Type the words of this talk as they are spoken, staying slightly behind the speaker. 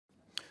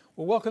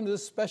Well, welcome to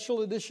this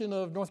special edition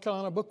of North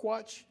Carolina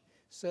Bookwatch,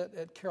 set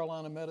at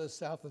Carolina Meadows,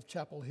 south of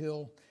Chapel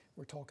Hill.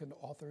 We're talking to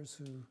authors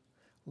who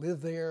live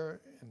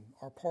there and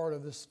are part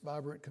of this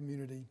vibrant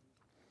community.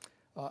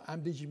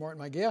 I'm D.G. Martin.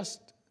 My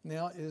guest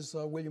now is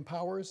William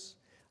Powers,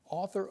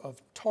 author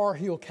of Tar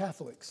Heel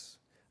Catholics,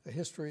 A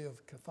History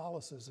of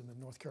Catholicism in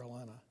North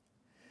Carolina.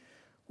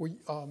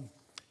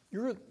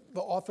 You're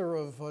the author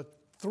of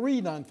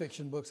 3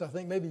 nonfiction books, I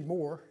think maybe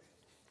more,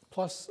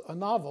 plus a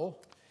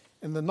novel.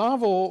 And the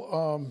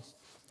novel,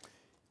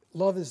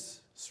 Love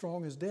is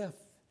Strong as Death,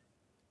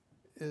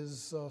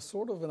 is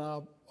sort of an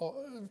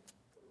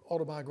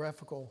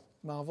autobiographical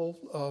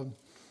novel.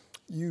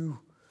 You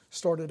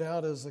started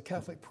out as a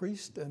Catholic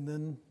priest and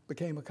then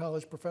became a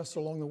college professor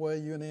along the way.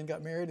 You and Ann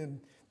got married, and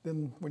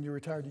then when you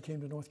retired, you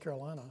came to North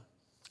Carolina.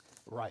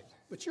 Right.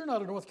 But you're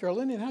not a North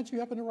Carolinian. How'd you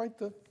happen to write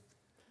the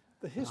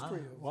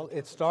history of Well,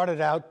 it started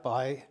out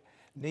by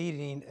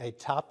needing a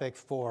topic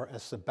for a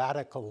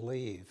sabbatical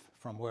leave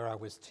from where I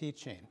was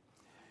teaching.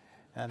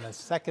 And the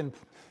second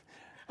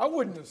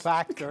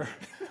factor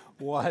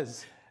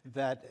was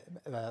that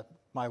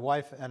my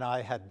wife and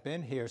I had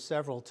been here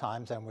several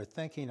times and were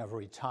thinking of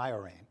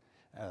retiring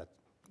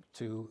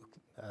to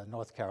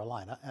North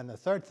Carolina. And the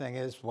third thing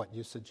is what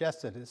you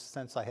suggested is,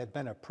 since I had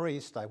been a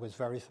priest, I was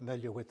very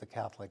familiar with the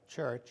Catholic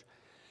Church.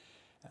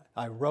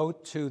 I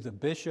wrote to the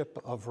Bishop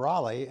of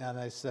Raleigh and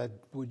I said,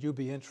 would you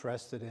be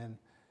interested in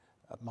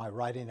my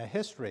writing a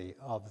history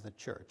of the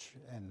church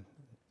in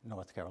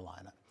North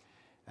Carolina?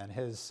 And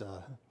his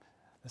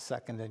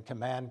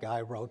second-in-command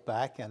guy wrote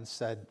back and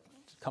said,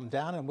 come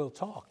down and we'll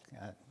talk.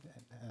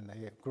 And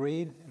they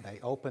agreed. They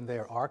opened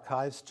their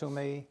archives to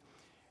me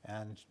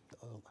and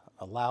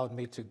allowed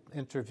me to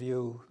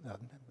interview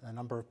a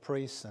number of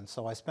priests. And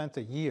so I spent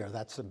a year,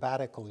 that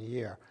sabbatical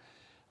year,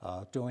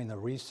 doing the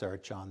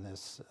research on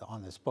this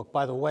book.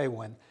 By the way,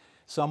 when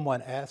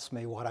someone asked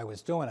me what I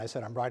was doing, I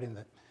said, I'm writing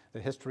the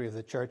history of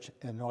the church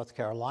in North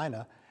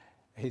Carolina.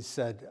 He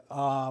said,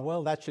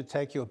 well, that should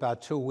take you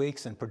about 2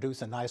 weeks and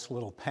produce a nice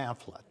little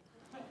pamphlet.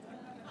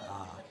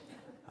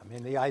 I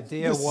mean, the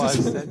idea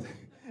was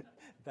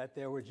that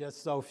there were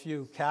just so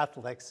few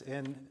Catholics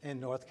in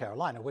North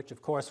Carolina, which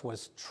of course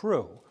was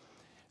true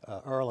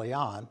early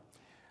on.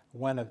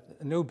 When a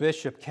new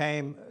bishop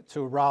came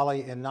to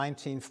Raleigh in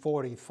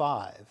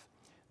 1945,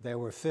 there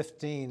were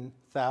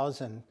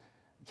 15,000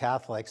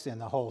 Catholics in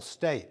the whole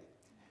state.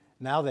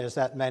 Now there's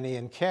that many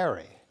in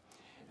Cary.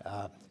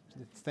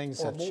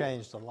 Things have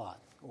changed a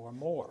lot, or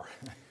more.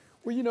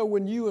 Well, you know,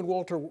 when you and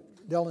Walter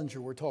Dellinger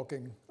were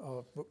talking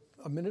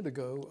a minute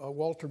ago,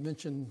 Walter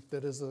mentioned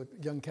that as a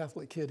young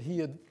Catholic kid, he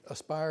had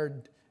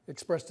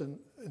expressed a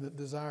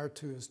desire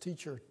to his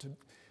teacher to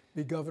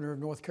be governor of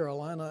North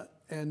Carolina,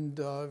 and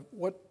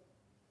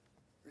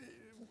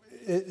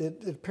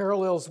it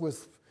parallels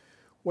with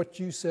what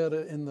you said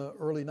in the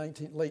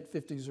late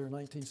 50s or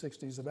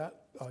 1960s about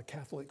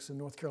Catholics in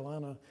North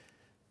Carolina.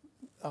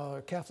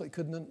 Catholic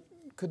couldn't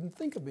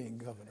think of being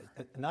governor.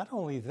 Not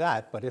only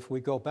that, but if we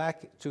go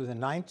back to the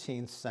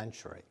 19th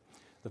century,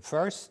 the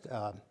first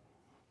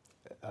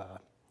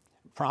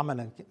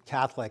prominent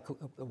Catholic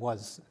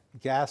was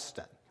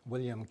Gaston,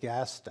 William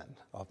Gaston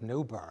of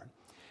Newbern.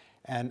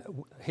 And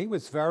he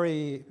was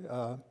very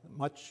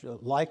much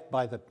liked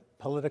by the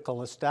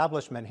political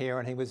establishment here,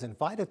 and he was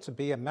invited to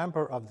be a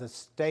member of the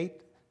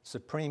state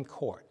Supreme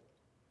Court.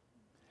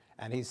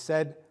 And he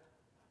said,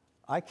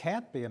 I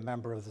can't be a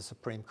member of the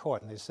Supreme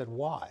Court. And they said,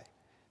 why?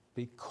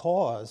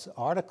 Because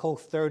Article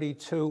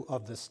 32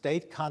 of the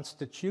state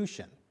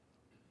constitution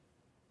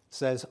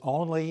says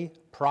only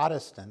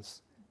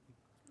Protestants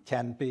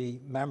can be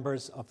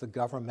members of the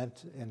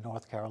government in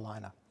North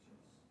Carolina.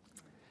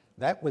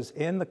 That was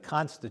in the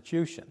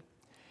Constitution.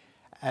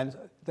 And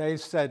they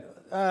said,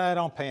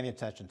 don't pay any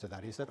attention to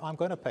that. He said, I'm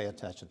going to pay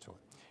attention to it.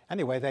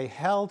 Anyway, they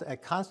held a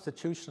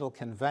constitutional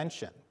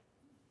convention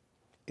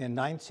in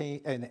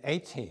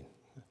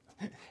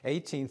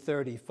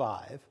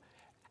 1835,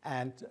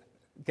 and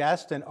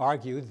Gaston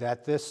argued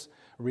that this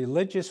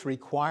religious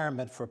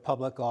requirement for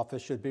public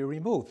office should be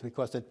removed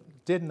because it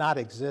did not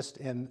exist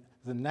in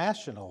the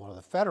national or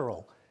the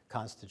federal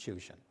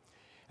constitution.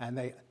 And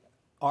they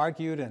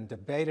argued and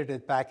debated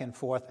it back and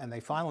forth, and they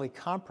finally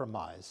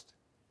compromised.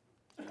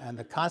 And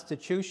the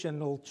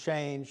constitutional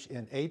change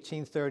in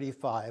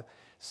 1835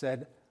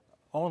 said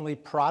only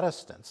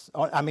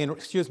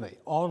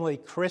only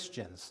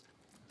Christians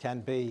can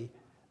be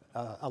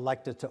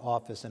elected to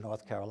office in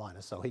North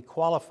Carolina. So he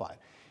qualified.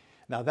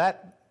 Now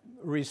that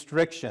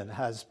restriction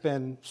has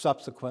been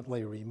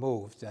subsequently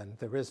removed, and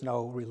there is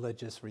no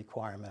religious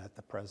requirement at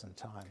the present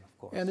time, of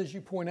course. And as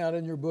you point out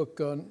in your book,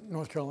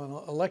 North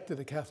Carolina elected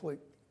a Catholic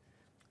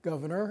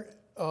governor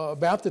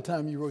about the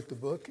time you wrote the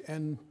book,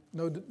 and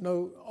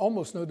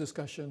almost no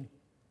discussion,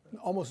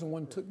 almost no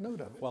one took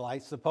note of it. Well, I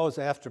suppose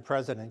after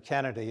President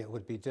Kennedy, it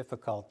would be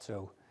difficult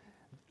to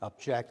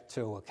object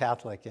to a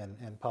Catholic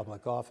in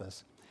public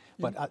office.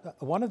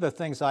 But one of the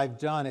things I've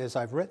done is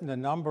I've written a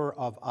number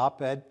of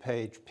op-ed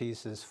page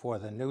pieces for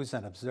the News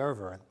and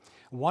Observer.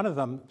 One of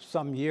them,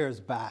 some years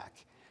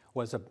back,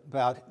 was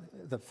about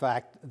the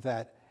fact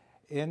that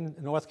in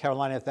North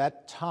Carolina at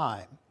that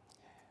time,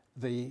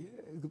 the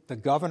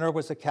governor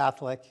was a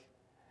Catholic.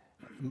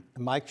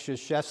 Mike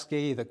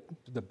Krzyzewski,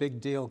 the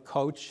big deal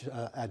coach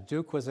at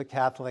Duke, was a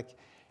Catholic,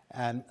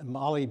 and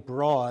Molly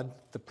Broad,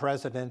 the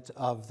president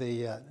of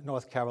the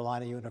North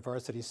Carolina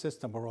University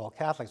system, were all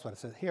Catholics. But I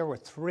said here were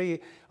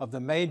three of the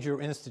major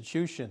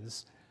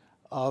institutions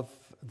of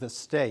the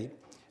state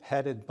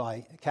headed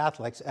by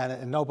Catholics,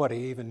 and nobody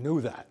even knew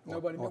that.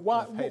 Nobody knew.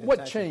 Why?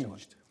 What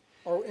changed,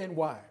 and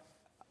why?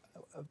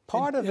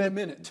 Part of it. In a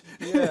minute.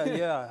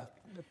 Yeah.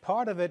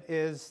 Part of it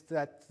is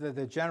that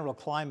the general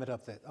climate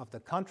of the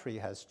country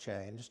has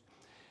changed,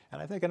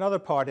 and I think another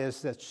part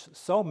is that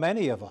so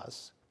many of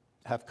us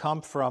have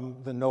come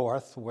from the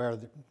North, where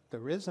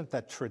there isn't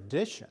that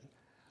tradition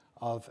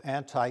of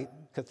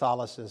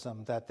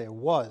anti-Catholicism that there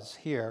was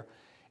here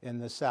in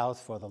the South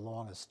for the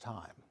longest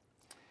time.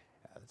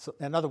 So,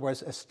 in other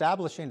words,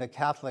 establishing a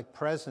Catholic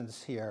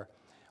presence here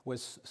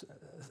was,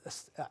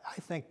 I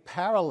think,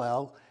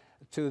 parallel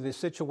to the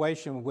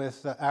situation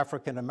with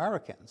African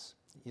Americans.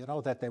 You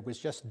know, that there was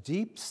just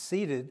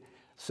deep-seated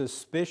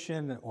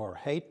suspicion or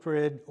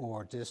hatred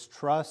or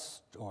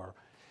distrust or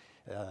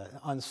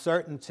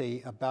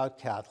uncertainty about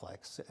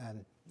Catholics,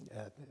 and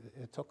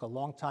it took a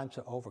long time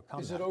to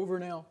overcome that. Is it over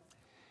now?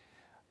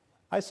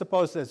 I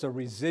suppose there's a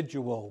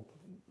residual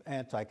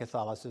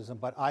anti-Catholicism,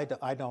 but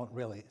I don't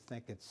really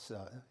think it's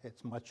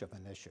much of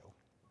an issue.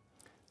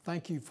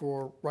 Thank you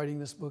for writing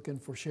this book and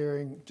for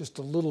sharing just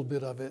a little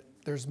bit of it.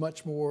 There's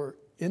much more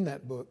in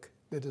that book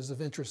that is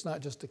of interest not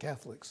just to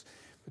Catholics,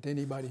 but to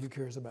anybody who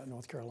cares about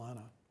North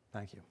Carolina.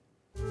 Thank you.